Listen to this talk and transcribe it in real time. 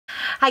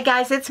Hi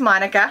guys, it's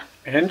Monica.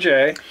 And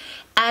Jay.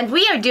 And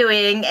we are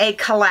doing a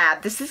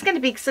collab. This is going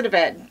to be sort of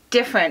a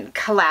different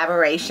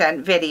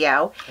collaboration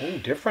video. Oh,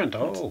 different.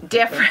 Oh.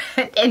 Different.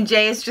 Okay. And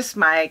Jay is just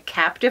my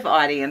captive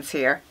audience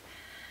here.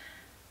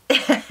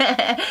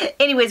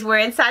 Anyways, we're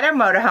inside our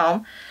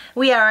motorhome.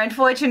 We are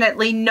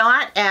unfortunately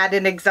not at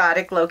an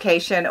exotic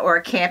location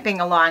or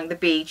camping along the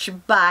beach,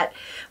 but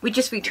we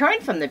just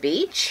returned from the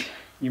beach.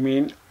 You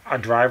mean our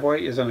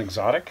driveway isn't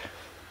exotic?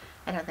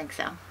 I don't think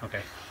so.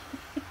 Okay.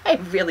 I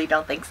really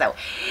don't think so.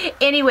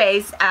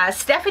 Anyways,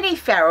 Stephanie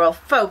Farrell,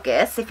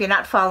 Focus, if you're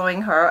not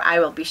following her, I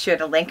will be sure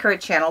to link her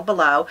channel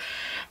below,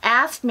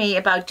 asked me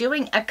about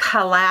doing a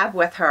collab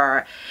with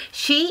her.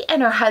 She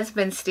and her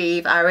husband,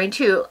 Steve, are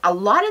into a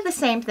lot of the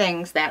same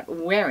things that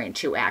we're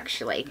into,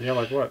 actually. Yeah,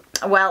 like what?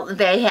 Well,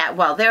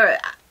 they're,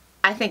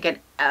 I think,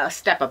 a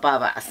step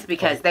above us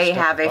because they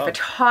have a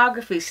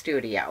photography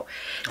studio.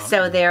 Oh.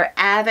 So they're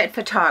avid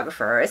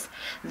photographers.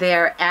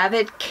 They're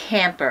avid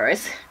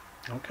campers.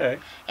 Okay.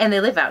 And they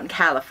live out in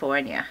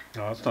California.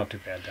 Oh, that's not too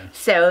bad then.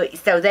 So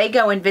they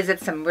go and visit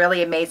some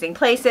really amazing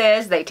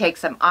places. They take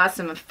some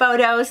awesome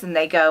photos and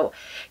they go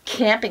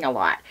camping a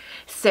lot.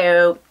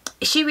 So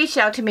she reached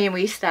out to me and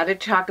we started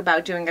to talk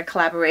about doing a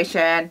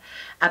collaboration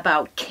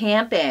about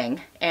camping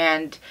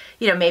and,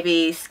 you know,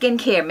 maybe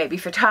skincare, maybe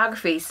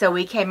photography. So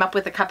we came up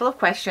with a couple of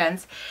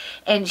questions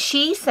and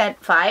she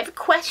sent 5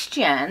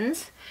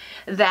 questions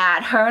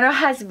that her and her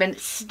husband,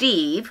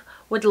 Steve,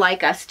 would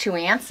like us to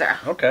answer.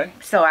 Okay.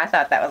 So I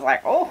thought that was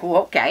like,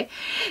 oh, okay.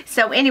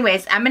 So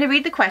anyways, I'm going to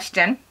read the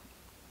question.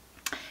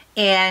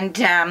 And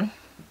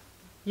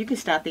you can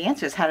start the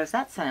answers. How does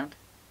that sound?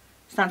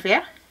 Sound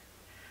fair?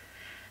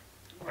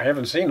 I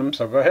haven't seen them,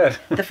 so go ahead.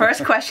 The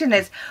first question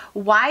is,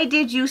 why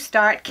did you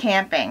start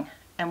camping?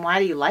 And why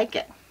do you like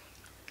it?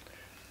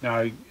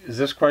 Now, is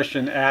this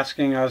question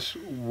asking us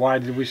why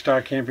did we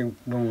start camping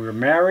when we were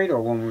married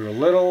or when we were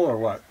little or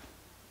what?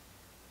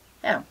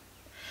 Oh.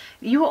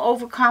 You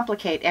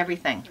overcomplicate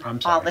everything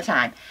all the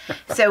time.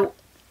 So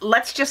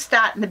let's just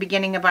start in the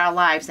beginning of our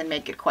lives and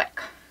make it quick.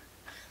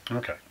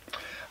 Okay.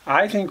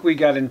 I think we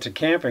got into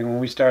camping when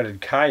we started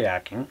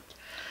kayaking.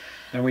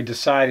 Then we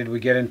decided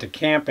we'd get into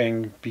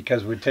camping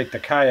because we'd take the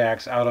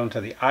kayaks out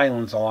onto the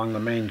islands along the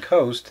main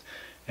coast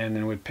and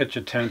then we'd pitch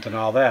a tent and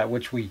all that,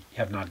 which we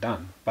have not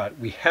done. But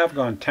we have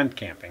gone tent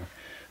camping.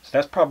 So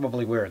that's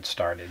probably where it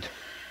started.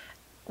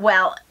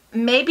 Well,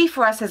 maybe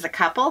for us as a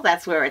couple,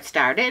 that's where it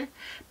started.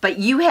 But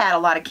you had a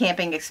lot of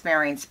camping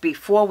experience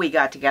before we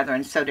got together,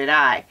 and so did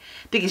I.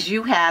 Because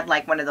you had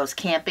like one of those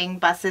camping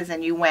buses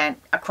and you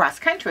went across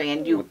country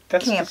and you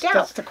camped out.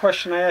 That's the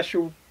question I asked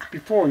you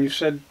before and you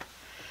said...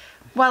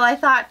 Well, I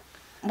thought...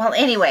 Well,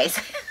 anyways.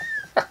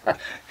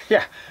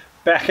 Yeah.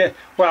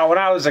 When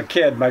I was a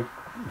kid,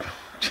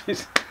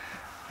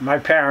 my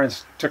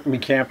parents took me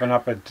camping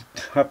up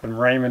in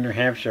Raymond, New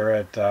Hampshire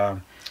at...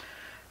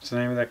 what's the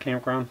name of that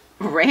campground?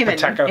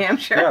 Raymond, New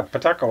Hampshire. Yeah,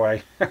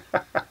 Pawtuckaway.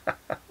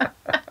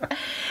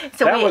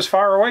 So that was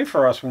far away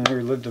for us when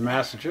we lived in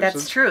Massachusetts.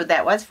 That's true.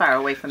 That was far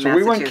away from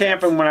Massachusetts. So we went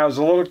camping when I was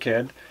a little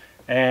kid.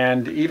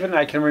 And even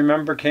I can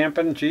remember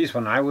camping, geez,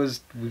 we'd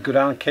go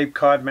down to Cape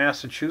Cod,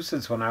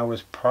 Massachusetts when I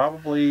was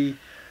probably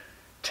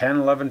 10,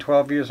 11,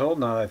 12 years old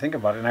now that I think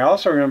about it. And I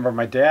also remember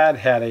my dad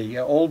had an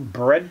old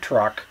bread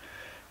truck.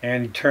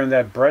 And he turned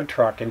that bread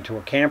truck into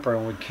a camper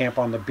and we'd camp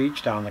on the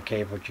beach down the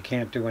Cape, which you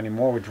can't do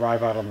anymore. We'd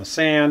drive out on the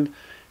sand,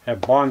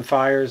 have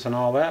bonfires and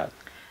all that.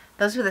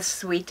 Those were the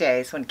sweet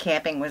days when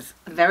camping was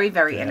very,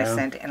 very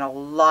innocent and a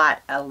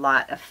lot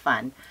of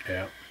fun.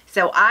 Yeah.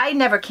 So I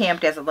never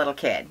camped as a little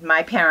kid.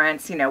 My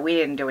parents, you know, we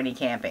didn't do any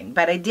camping.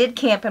 But I did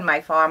camp in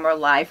my former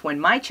life when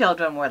my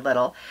children were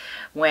little.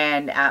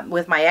 When,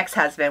 with my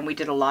ex-husband, we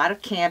did a lot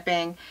of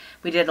camping.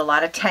 We did a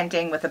lot of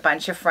tenting with a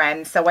bunch of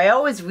friends. So I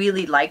always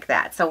really liked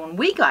that. So when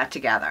we got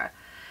together,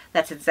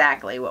 that's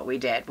exactly what we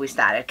did. We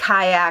started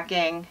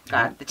kayaking,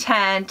 got the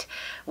tent.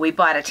 We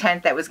bought a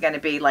tent that was going to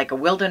be like a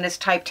wilderness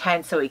type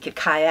tent so we could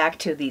kayak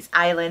to these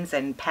islands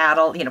and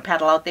paddle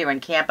out there and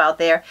camp out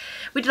there.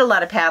 We did a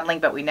lot of paddling,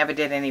 but we never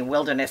did any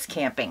wilderness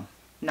camping.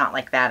 Not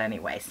like that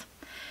anyways.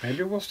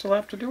 Maybe we'll still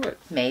have to do it.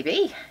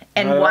 Maybe.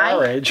 And not at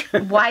our age.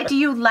 Why do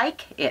you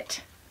like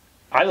it?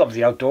 I love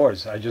the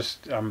outdoors. I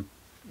just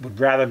would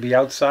rather be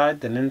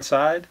outside than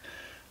inside.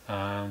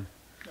 I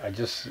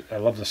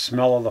love the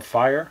smell of the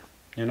fire.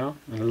 You know,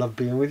 I love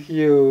being with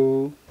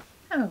you.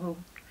 Oh.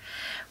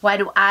 Why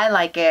do I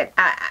like it?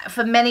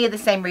 For many of the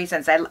same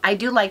reasons. I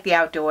do like the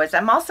outdoors.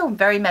 I'm also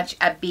very much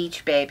a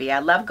beach baby. I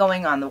love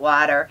going on the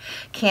water,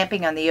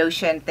 camping on the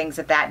ocean, things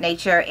of that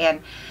nature.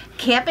 And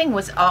camping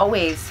was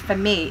always, for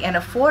me, an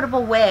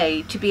affordable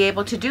way to be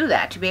able to do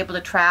that, to be able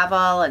to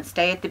travel and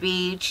stay at the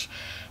beach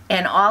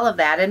and all of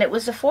that. And it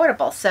was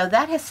affordable. So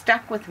that has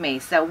stuck with me.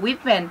 So we've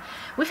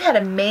had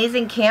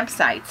amazing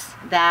campsites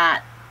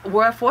that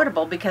were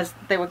affordable because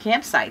they were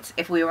campsites.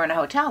 If we were in a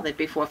hotel, they'd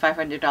be $400 or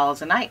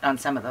 $500 a night on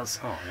some of those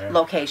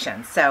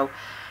locations. So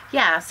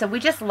yeah, so we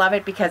just love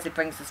it because it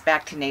brings us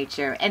back to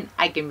nature and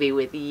I can be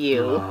with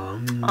you.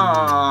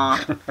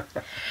 Aww.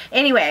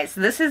 Anyways,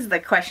 this is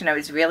the question I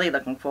was really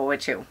looking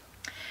forward to.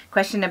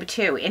 Question number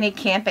 2, any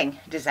camping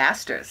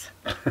disasters?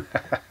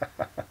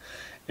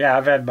 Yeah,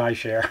 I've had my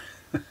share.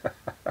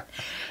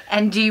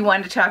 And do you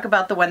want to talk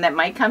about the one that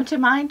might come to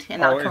mind?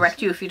 And I'll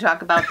correct you if you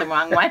talk about the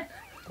wrong one.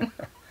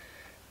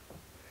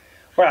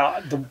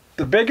 Well,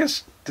 the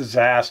biggest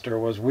disaster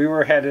was we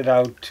were headed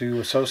out to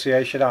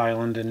Association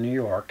Island in New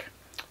York,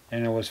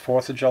 and it was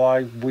 4th of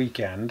July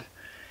weekend,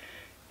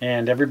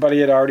 and everybody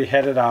had already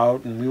headed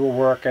out, and we were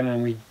working,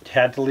 and we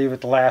had to leave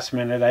at the last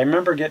minute. I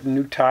remember getting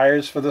new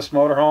tires for this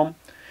motorhome.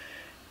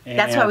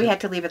 That's why we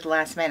had to leave at the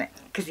last minute,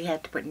 because he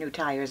had to put new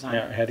tires on it.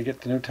 Yeah, I had to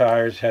get the new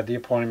tires, had the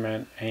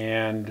appointment,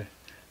 and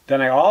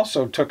then I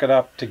also took it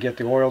up to get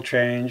the oil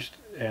changed,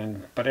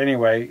 but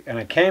anyway, and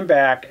I came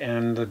back,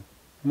 and the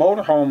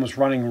motorhome was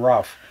running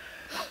rough.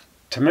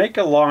 To make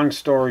a long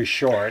story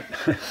short,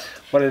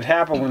 what had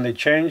happened when they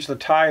changed the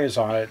tires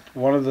on it,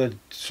 one of the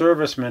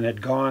servicemen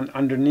had gone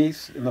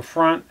underneath in the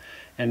front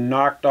and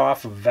knocked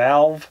off a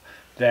valve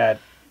that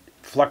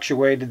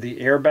fluctuated the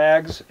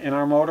airbags in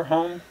our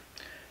motorhome.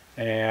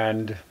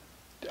 And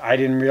I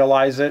didn't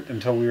realize it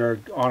until we were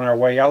on our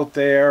way out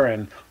there,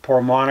 and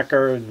poor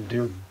Monika,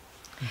 her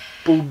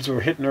boobs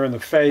were hitting her in the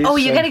face. Oh,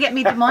 you're going to get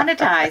me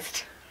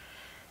demonetized.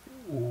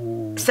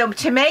 Ooh. So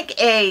to make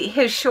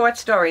his short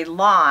story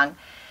long,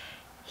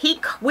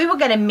 we were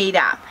going to meet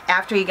up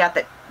after he got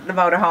the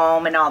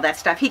motorhome and all that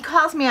stuff. He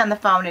calls me on the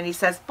phone and he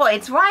says, boy,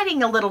 it's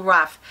riding a little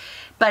rough,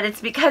 but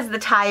it's because the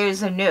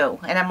tires are new.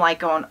 And I'm like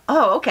going,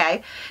 oh,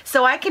 okay.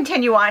 So I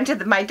continue on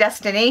to my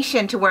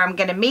destination to where I'm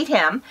going to meet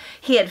him.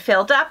 He had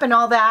filled up and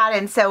all that,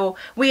 and so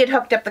we had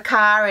hooked up the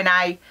car, and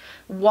I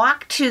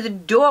walked to the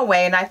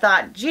doorway, and I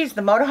thought, geez,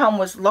 the motorhome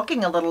was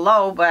looking a little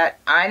low, but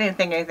I didn't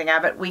think anything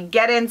of it. We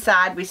get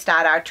inside, we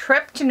start our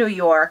trip to New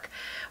York,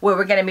 where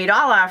we're going to meet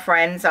all our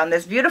friends on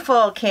this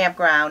beautiful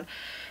campground.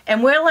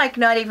 And we're like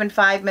not even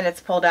 5 minutes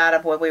pulled out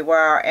of where we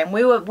were, and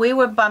we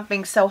were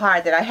bumping so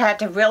hard that I had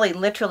to really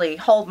literally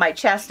hold my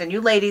chest. And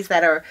you ladies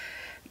that are,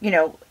 you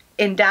know,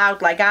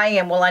 endowed like I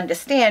am will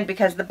understand,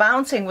 because the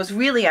bouncing was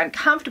really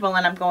uncomfortable,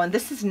 and I'm going,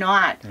 this is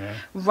not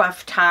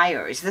rough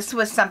tires. This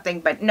was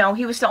something, but no,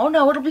 he was so, oh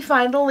no, it'll be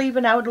fine, it'll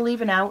even out, it'll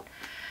even out.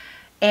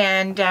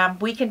 And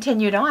we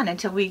continued on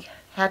until we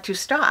had to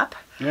stop.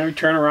 Yeah, we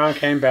turned around,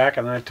 came back,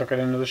 and then I took it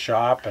into the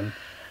shop, and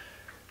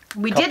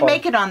we did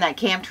make it on that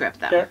camp trip,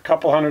 though. Yeah, a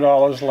couple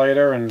 $100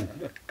 later,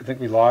 and I think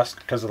we lost,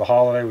 because of the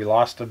holiday, we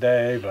lost a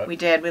day. But we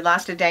did. We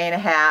lost a day and a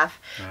half,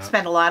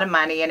 spent a lot of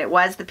money, and it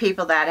was the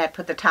people that had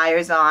put the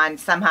tires on.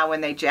 Somehow when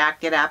they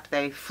jacked it up,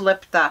 they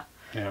flipped the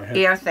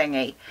air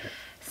thingy.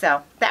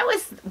 So that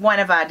was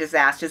one of our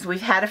disasters. We've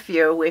had a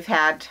few. We've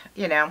had,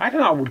 you know. I don't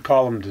know, I would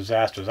call them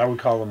disasters. I would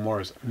call them more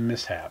as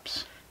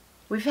mishaps.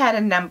 We've had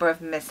a number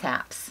of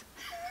mishaps.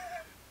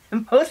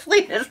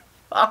 Mostly his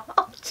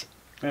fault.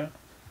 Yeah.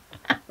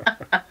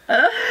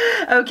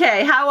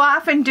 Okay, how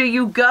often do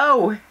you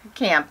go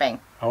camping?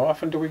 How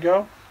often do we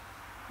go?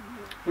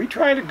 We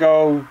try to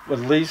go at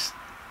least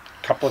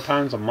a couple of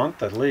times a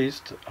month at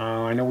least.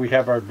 I know we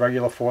have our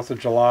regular 4th of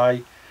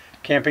July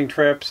camping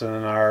trips, and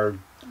then our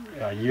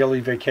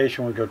yearly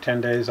vacation we go 10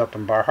 days up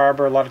in Bar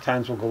Harbor. A lot of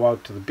times we'll go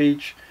out to the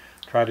beach,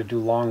 try to do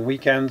long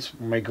weekends.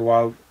 We may go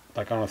out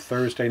like on a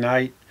Thursday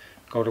night,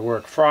 go to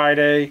work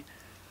Friday,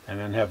 and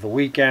then have the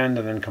weekend,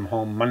 and then come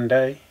home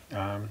Monday.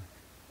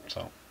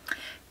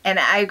 And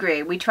I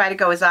agree. We try to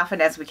go as often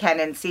as we can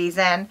in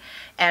season,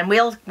 and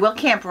we'll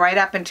camp right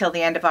up until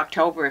the end of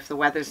October if the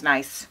weather's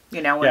nice,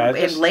 you know,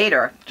 and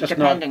later, just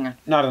depending.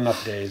 Not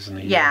enough days in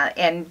the year. Yeah,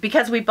 and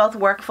because we both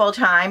work full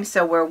time,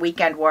 so we're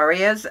weekend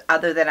warriors.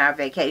 Other than our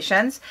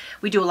vacations,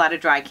 we do a lot of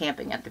dry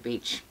camping at the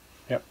beach.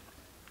 Yep.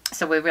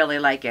 So we really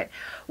like it.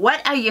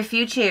 What are your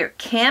future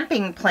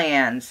camping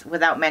plans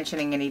without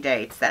mentioning any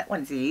dates? That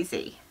one's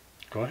easy.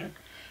 Go ahead.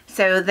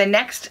 So the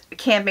next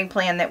camping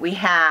plan that we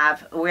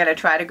have, we're going to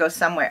try to go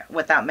somewhere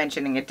without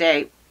mentioning a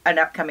date, an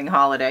upcoming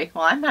holiday.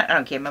 Well, I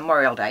don't care,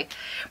 Memorial Day.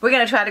 We're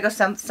going to try to go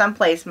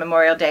someplace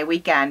Memorial Day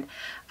weekend.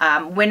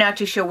 We're not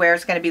too sure where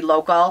it's going to be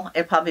local.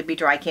 It'll probably be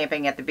dry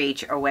camping at the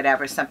beach or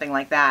whatever, something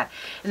like that.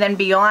 And then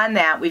beyond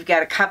that, we've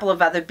got a couple of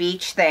other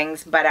beach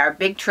things, but our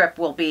big trip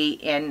will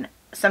be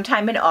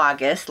sometime in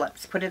August,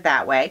 let's put it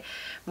that way,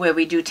 where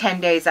we do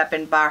 10 days up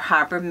in Bar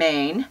Harbor,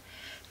 Maine.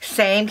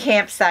 Same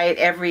campsite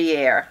every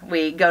year.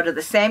 We go to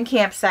the same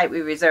campsite. We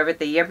reserve it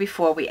the year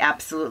before. We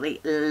absolutely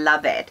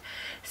love it.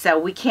 So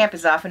we camp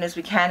as often as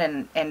we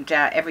can, and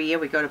every year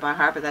we go to Bar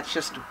Harbor. That's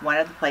just one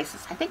of the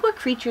places. I think we're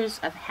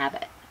creatures of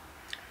habit.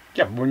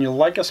 Yeah, when you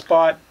like a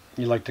spot,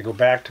 you like to go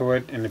back to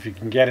it, and if you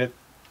can get it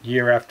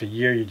year after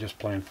year, you just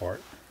plan for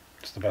it.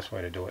 It's the best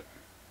way to do it.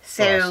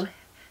 So,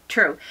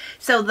 true.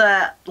 So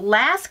the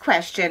last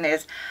question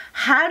is,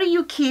 how do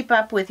you keep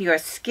up with your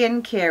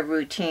skincare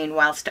routine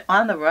whilst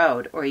on the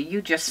road, or do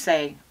you just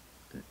say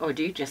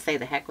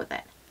the heck with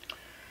it?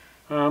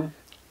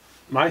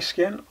 My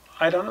skin,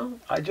 I don't know.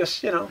 I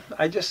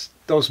just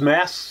those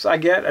masks I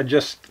get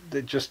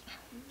they just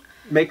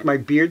make my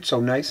beard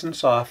so nice and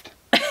soft.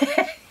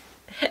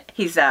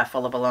 He's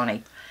full of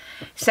baloney.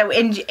 So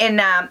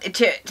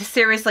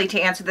seriously,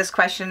 to answer this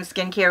question,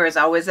 skincare is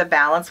always a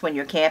balance when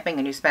you're camping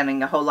and you're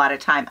spending a whole lot of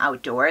time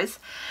outdoors.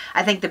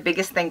 I think the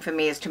biggest thing for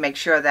me is to make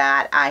sure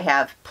that I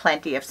have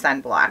plenty of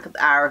sunblock.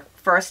 Our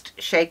first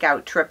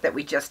shakeout trip that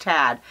we just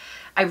had,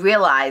 I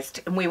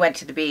realized, and we went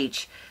to the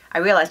beach, I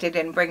realized I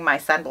didn't bring my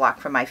sunblock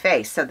for my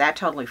face, so that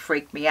totally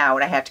freaked me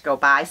out. I had to go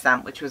buy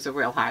some, which was a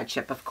real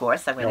hardship, of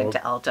course. I went into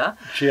Ulta.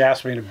 She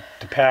asked me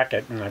to pack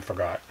it, and I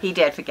forgot. He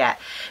did forget.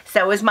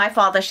 So it was my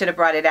fault. I should have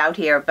brought it out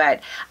here,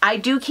 but I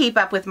do keep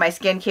up with my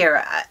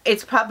skincare.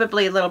 It's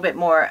probably a little bit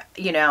more,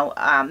 you know,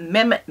 how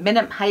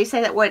do you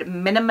say that word?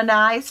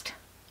 Minimized?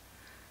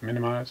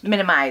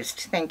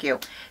 Minimized, thank you.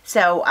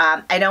 So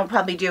I don't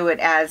probably do it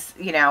as,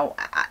 you know,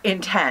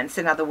 intense.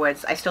 In other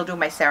words, I still do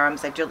my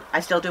serums, I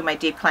still do my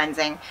deep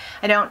cleansing.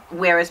 I don't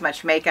wear as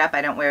much makeup,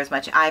 I don't wear as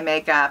much eye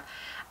makeup.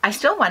 I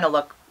still want to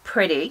look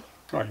pretty.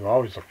 Oh, you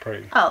always look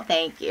pretty. Oh,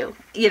 thank you.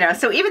 You know,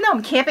 so even though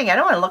I'm camping, I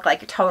don't want to look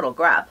like a total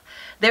grub.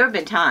 There have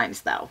been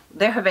times, though.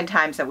 There have been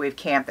times that we've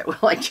camped that were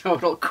like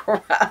total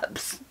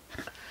grubs.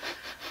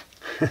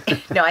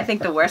 No, I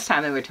think the worst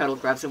time we were total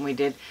grubs when we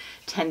did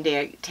 10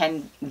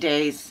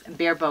 days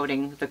bear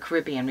boating the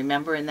Caribbean.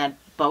 Remember in that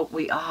boat?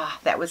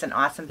 That was an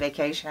awesome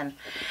vacation.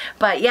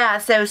 But yeah,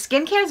 so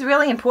skincare is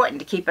really important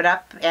to keep it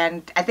up.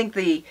 And I think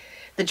the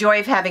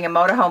joy of having a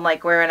motorhome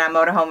like we're in our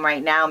motorhome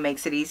right now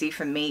makes it easy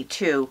for me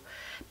to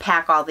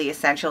pack all the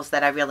essentials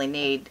that I really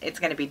need. It's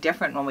going to be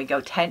different when we go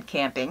tent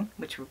camping,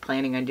 which we're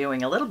planning on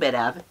doing a little bit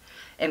of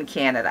in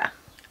Canada.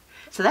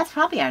 So that's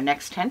probably our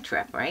next tent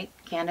trip, right?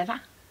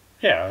 Canada?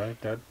 Yeah,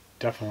 that'd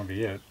definitely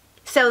be it.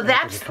 So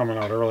that's coming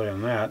out earlier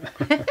than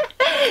that.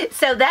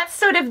 So that's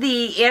sort of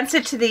the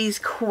answer to these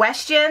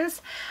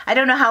questions. I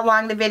don't know how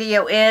long the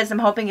video is. I'm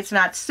hoping it's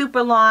not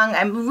super long.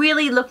 I'm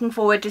really looking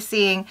forward to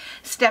seeing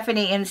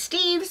Stephanie and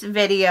Steve's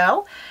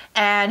video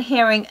and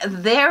hearing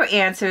their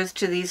answers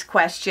to these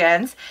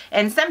questions.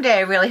 And someday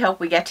I really hope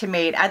we get to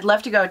meet. I'd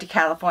love to go to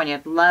California.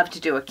 I'd love to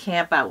do a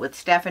camp out with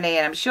Stephanie,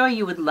 and I'm sure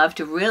you would love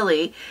to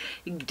really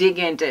dig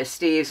into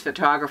Steve's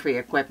photography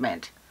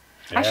equipment.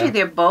 Yeah. Actually,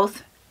 they're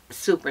both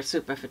super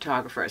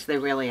photographers. They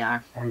really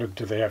are. I wonder,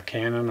 do they have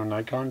Canon or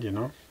Nikon? Do you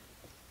know?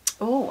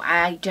 Oh,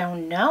 I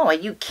don't know. Are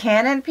you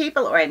Canon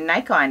people or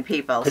Nikon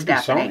people,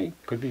 Stephanie?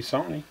 Could be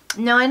Sony.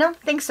 No, I don't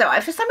think so.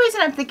 For some reason,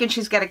 I'm thinking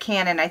she's got a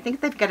Canon. I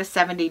think they've got a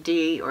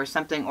 70D or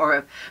something,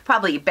 or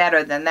probably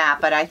better than that.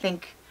 But I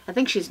think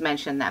she's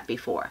mentioned that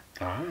before.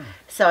 Ah.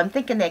 So I'm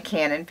thinking they're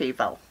Canon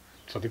people.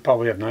 So they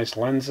probably have nice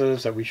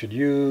lenses that we should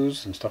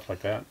use and stuff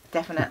like that.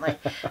 Definitely.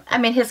 I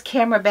mean, his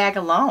camera bag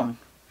alone.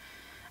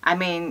 I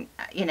mean,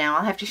 you know,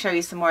 I'll have to show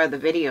you some more of the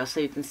video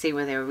so you can see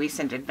where their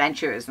recent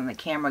adventures and the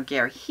camera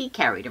gear he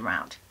carried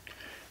around.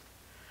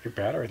 Your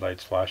battery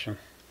light's flashing.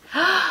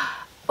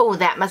 Oh,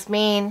 that must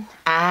mean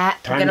I'm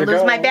going to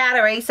lose my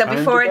battery. So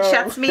before it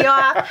shuts me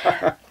off.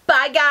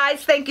 Bye,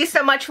 guys. Thank you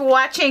so much for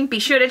watching. Be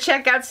sure to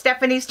check out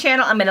Stephanie's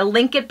channel. I'm going to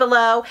link it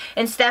below.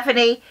 And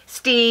Stephanie,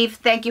 Steve,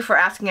 thank you for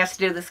asking us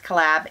to do this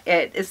collab.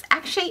 It is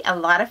actually a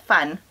lot of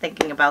fun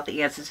thinking about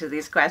the answers to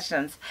these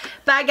questions.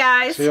 Bye,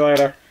 guys. See you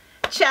later.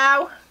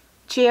 Ciao.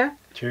 Cheers.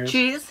 Cheers.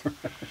 Cheers.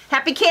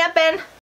 Happy camping.